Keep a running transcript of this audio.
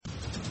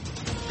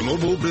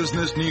Global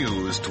business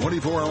news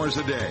 24 hours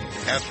a day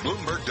at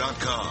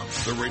Bloomberg.com,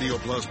 the Radio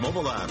Plus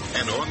mobile app,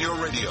 and on your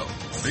radio.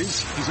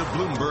 This is a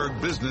Bloomberg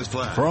Business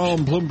Flash.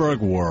 From Bloomberg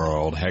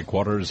World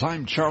Headquarters,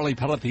 I'm Charlie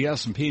Pellet. The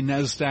S&P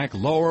NASDAQ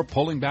lower,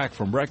 pulling back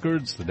from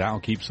records. The Dow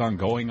keeps on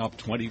going up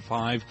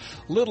 25.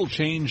 Little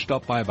changed,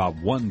 up by about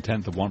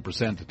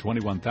 0.1% to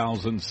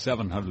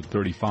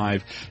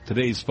 21,735.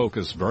 Today's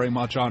focus very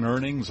much on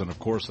earnings, and of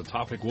course the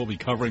topic we'll be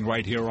covering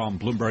right here on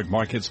Bloomberg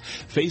Markets.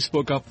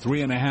 Facebook up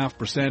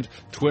 3.5%,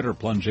 Twitter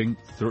plunging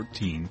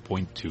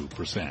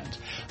 13.2%.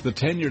 The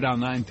 10-year down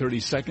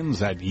 9/32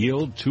 that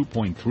yield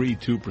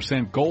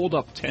 2.32%. Gold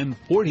up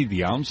 10.40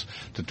 the ounce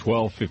to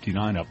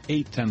 $12.59, up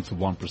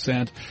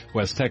 0.8%.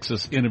 West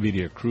Texas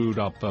Intermediate crude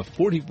up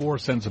 44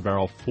 cents a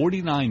barrel,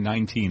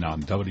 49.19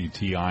 on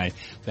WTI.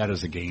 That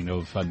is a gain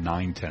of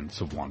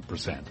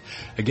 0.9%.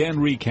 Again,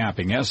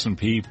 recapping,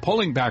 S&P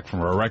pulling back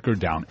from a record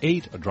down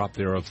 8, a drop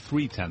there of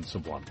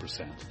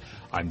 0.3%.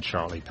 I'm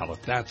Charlie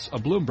Pellet. That's a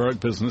Bloomberg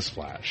Business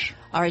Flash.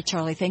 All right,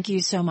 Charlie, thank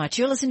you so much.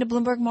 You're listening to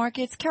Bloomberg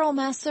Markets. Carol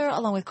Master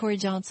along with Corey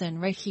Johnson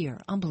right here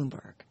on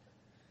Bloomberg.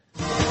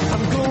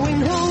 I'm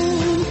going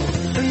home,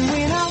 and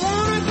when I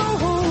want to go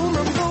home,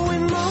 I'm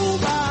going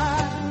mobile.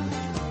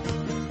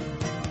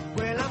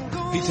 Well, I'm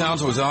going. Pete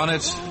Townsend was on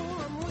it.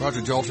 Roger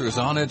Daltrey was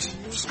on it.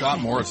 Scott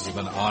Morris has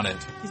been on it.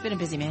 He's been a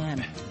busy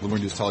man. Bloomberg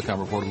News Telecom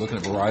reporter looking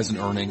at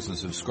Verizon earnings and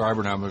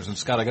subscriber numbers. And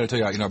Scott, I got to tell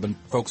you, I've been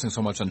focusing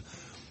so much on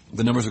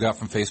the numbers we got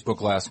from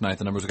Facebook last night,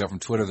 the numbers we got from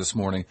Twitter this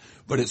morning.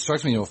 But it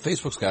strikes me,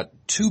 Facebook's got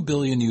 2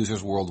 billion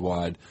users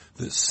worldwide.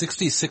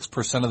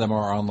 66% of them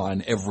are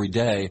online every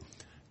day,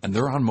 and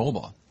they're on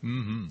mobile.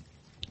 Mm-hmm.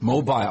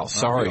 Mobile.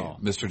 Sorry,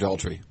 Mr.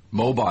 Daltrey.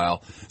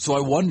 Mobile. So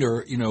I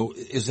wonder,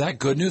 is that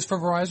good news for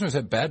Verizon or is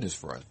that bad news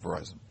for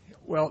Verizon?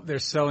 Well, they're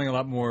selling a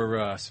lot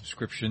more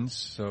subscriptions,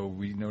 so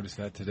we noticed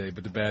that today.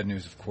 But the bad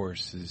news, of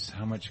course, is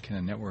how much can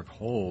a network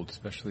hold,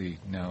 especially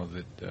now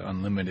that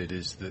unlimited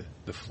is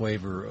the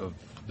flavor of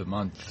the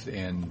month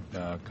and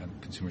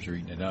consumers are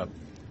eating it up.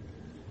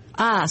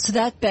 So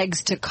that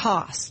begs to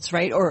costs,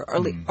 right?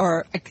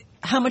 Or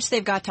how much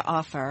they've got to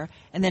offer,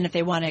 and then if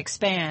they want to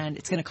expand,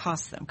 it's going to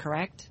cost them,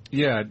 correct?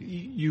 Yeah,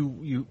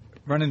 you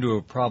run into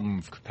a problem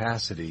of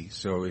capacity.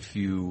 So if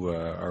you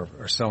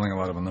are selling a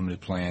lot of unlimited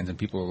plans and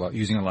people are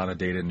using a lot of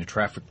data and the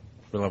traffic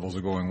levels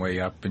are going way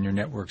up and your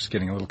network's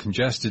getting a little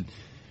congested,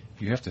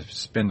 you have to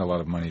spend a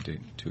lot of money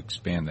to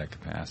expand that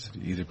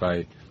capacity, either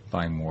by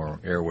buying more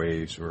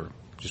airwaves or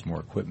just more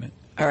equipment.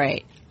 All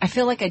right. I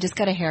feel like I just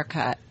got a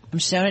haircut. I'm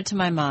showing it to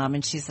my mom,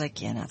 and she's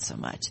like, yeah, not so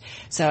much.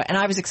 And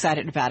I was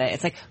excited about it.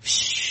 It's like,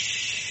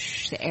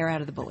 shh, the air out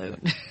of the balloon.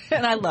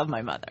 And I love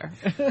my mother.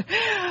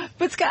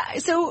 But Scott,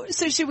 so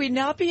should we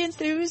not be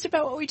enthused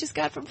about what we just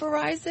got from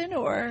Verizon,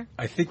 or?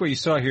 I think what you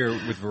saw here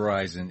with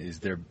Verizon is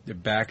they're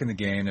back in the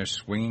game. They're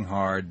swinging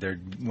hard. They're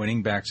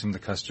winning back some of the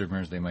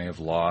customers they may have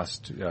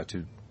lost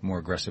to more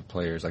aggressive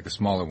players like the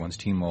smaller ones,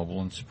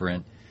 T-Mobile and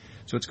Sprint.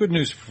 So it's good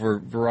news for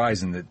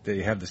Verizon that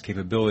they have this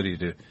capability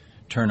to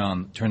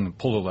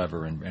pull the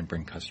lever and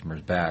bring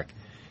customers back.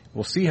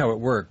 We'll see how it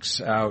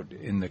works out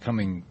in the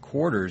coming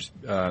quarters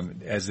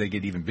as they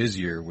get even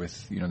busier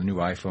with the new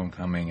iPhone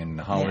coming and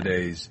the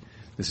holidays. Yeah.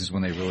 This is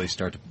when they really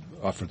start to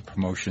offer the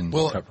promotions.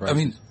 Well, cut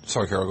prices.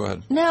 Sorry, Carol, go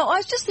ahead. No, I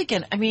was just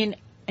thinking,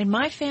 in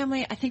my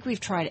family, I think we've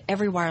tried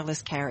every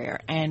wireless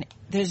carrier, and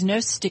there's no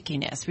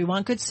stickiness. We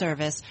want good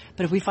service,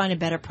 but if we find a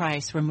better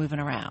price, we're moving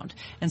around.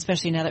 And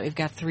especially now that we've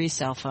got 3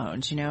 cell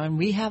phones, and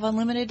we have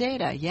unlimited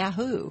data.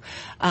 Yahoo!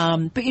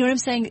 But you know what I'm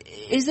saying?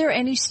 Is there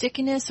any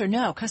stickiness or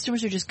no?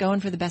 Customers are just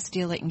going for the best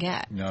deal they can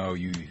get. No,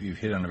 you've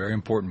hit on a very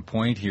important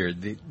point here.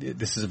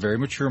 This is a very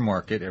mature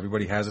market.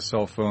 Everybody has a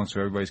cell phone,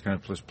 so everybody's kind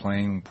of just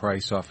playing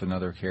price off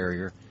another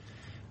carrier.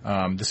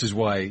 This is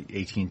why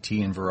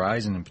AT&T and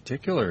Verizon in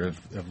particular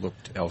have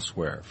looked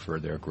elsewhere for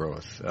their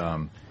growth.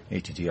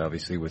 AT&T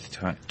obviously with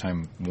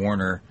Time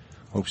Warner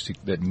hopes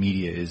that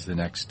media is the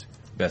next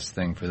best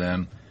thing for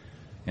them.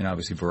 And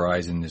obviously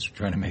Verizon is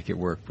trying to make it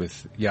work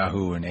with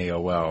Yahoo and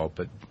AOL,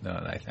 but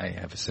I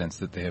have a sense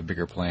that they have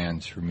bigger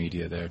plans for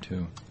media there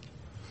too.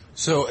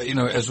 So,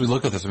 as we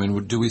look at this,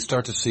 do we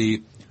start to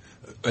see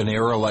an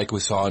era like we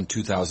saw in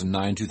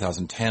 2009,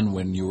 2010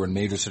 when you were in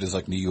major cities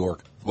like New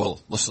York?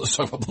 Well, let's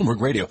talk about Bloomberg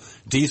Radio.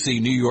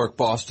 D.C., New York,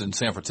 Boston,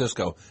 San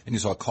Francisco, and you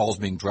saw calls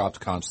being dropped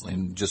constantly,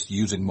 and just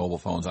using mobile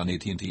phones on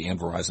AT&T and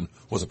Verizon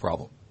was a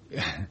problem.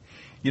 I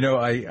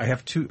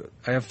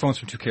have phones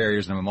from 2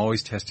 carriers, and I'm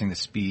always testing the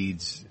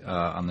speeds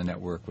on the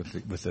network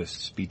with the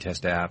speed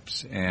test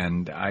apps,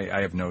 and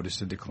I have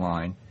noticed a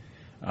decline.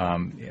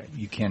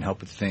 You can't help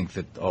but think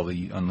that all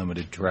the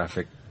unlimited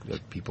traffic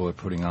that people are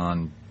putting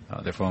on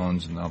their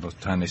phones and all the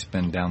time they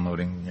spend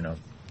downloading,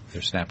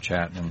 their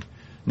Snapchat and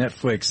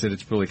Netflix, that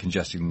it's really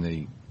congesting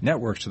the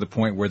networks to the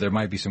point where there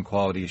might be some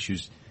quality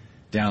issues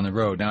down the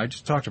road. Now, I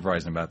just talked to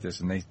Verizon about this,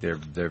 and they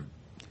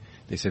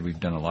said we've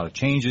done a lot of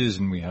changes,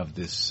 and we have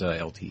this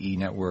LTE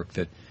network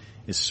that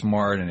is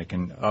smart, and it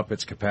can up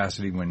its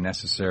capacity when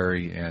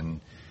necessary,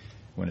 and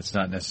when it's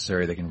not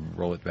necessary, they can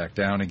roll it back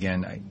down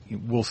again.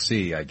 We'll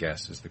see, I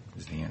guess, is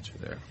the answer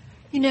there.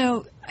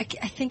 I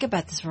think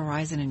about this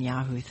Verizon and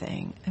Yahoo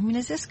thing. I mean,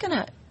 is this going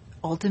to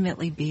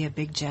ultimately be a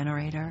big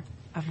generator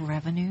of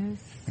revenues?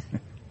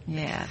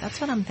 Yeah, that's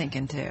what I'm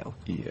thinking too.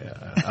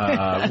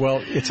 Yeah.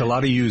 Well, it's a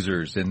lot of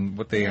users, and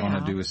what they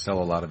want to do is sell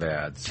a lot of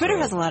ads. Twitter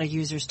has a lot of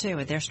users too,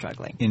 and they're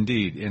struggling.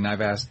 Indeed. And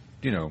I've asked,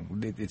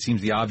 it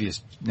seems the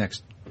obvious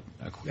next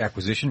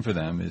acquisition for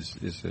them is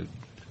a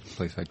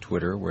place like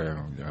Twitter,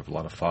 where they have a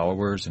lot of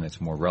followers, and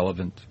it's more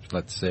relevant,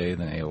 let's say,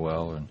 than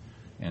AOL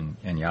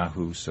and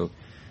Yahoo. So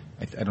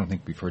I don't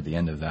think we've heard the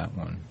end of that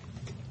one.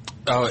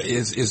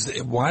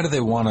 Why do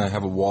they want to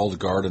have a walled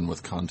garden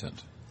with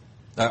content?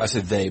 I say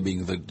they,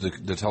 being the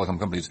telecom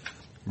companies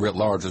writ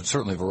large, and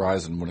certainly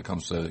Verizon when it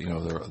comes to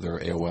their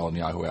AOL and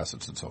Yahoo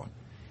assets and so on.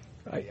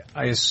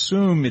 I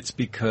assume it's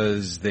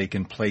because they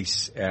can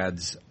place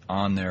ads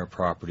on their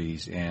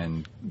properties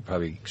and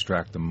probably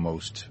extract the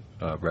most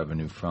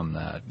revenue from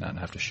that, not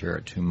have to share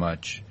it too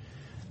much.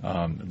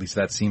 At least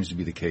that seems to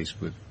be the case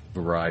with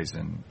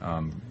Verizon.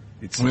 Are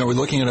we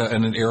looking at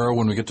an era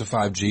when we get to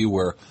 5G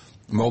where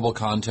mobile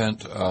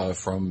content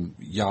from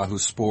Yahoo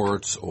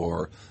Sports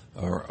or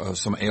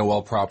some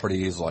AOL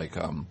properties like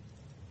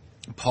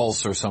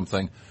Pulse or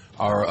something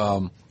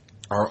are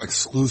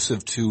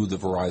exclusive to the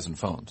Verizon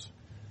phones?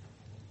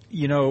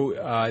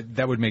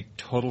 That would make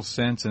total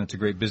sense, and it's a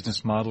great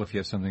business model. If you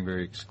have something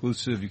very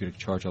exclusive, you could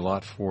charge a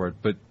lot for it.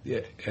 But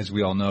as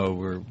we all know,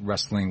 we're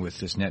wrestling with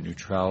this net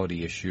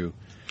neutrality issue,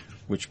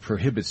 which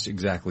prohibits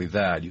exactly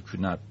that. You could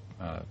not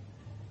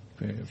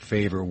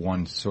favor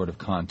one sort of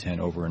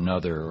content over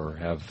another, or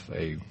have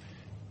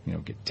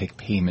take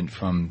payment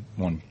from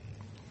one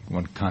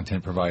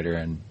content provider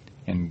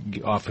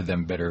and offer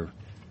them better,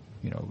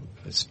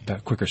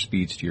 quicker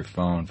speeds to your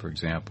phone, for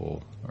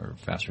example, or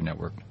faster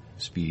network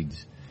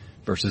speeds,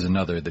 versus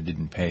another that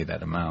didn't pay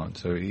that amount.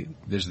 So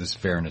there's this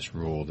fairness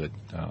rule that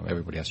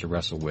everybody has to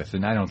wrestle with,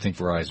 and I don't think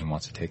Verizon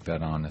wants to take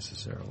that on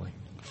necessarily.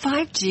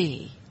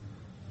 5G.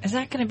 Is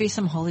that going to be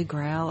some holy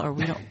grail, or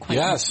we don't quite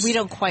Yes. we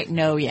don't quite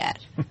know yet?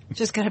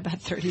 Just got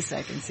about 30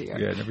 seconds here.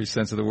 Yeah, in every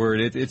sense of the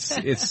word. It's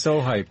so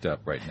hyped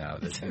up right now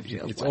that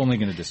it's only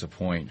going to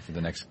disappoint for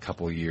the next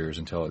couple of years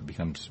until it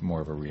becomes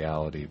more of a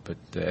reality. But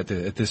at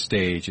this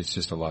stage, it's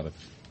just a lot of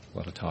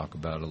talk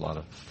about a lot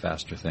of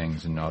faster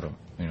things and auto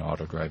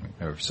driving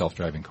or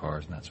self-driving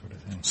cars and that sort of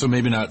thing. So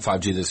maybe not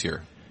 5G this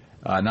year.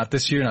 Not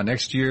this year, not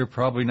next year,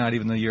 probably not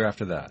even the year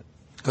after that.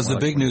 Because the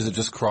big news that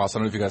just crossed, I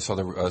don't know if you guys saw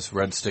the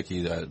red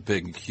sticky,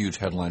 big, huge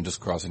headline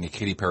just crossing,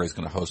 Katy Perry's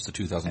going to host the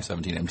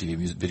 2017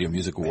 MTV Video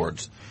Music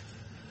Awards.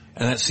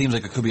 And that seems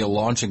like it could be a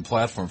launching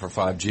platform for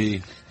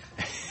 5G.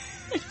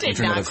 It did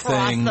not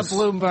cross the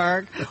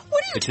Bloomberg.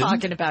 What are you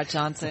talking about,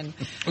 Johnson?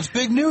 It's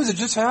big news. It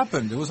just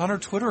happened. It was on her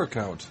Twitter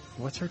account.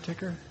 What's her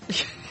ticker?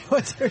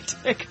 What's her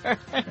ticker?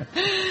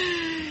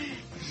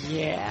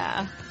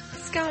 Yeah.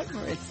 Scott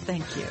Moritz,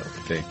 thank you.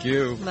 Thank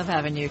you. Love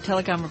having you.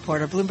 Telecom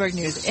reporter, Bloomberg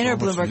News, Inner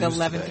Bloomberg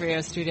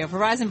 1130 studio.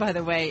 Verizon, by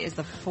the way, is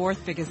the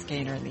fourth biggest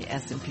gainer in the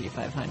S&P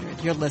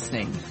 500. You're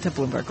listening to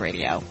Bloomberg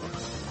Radio.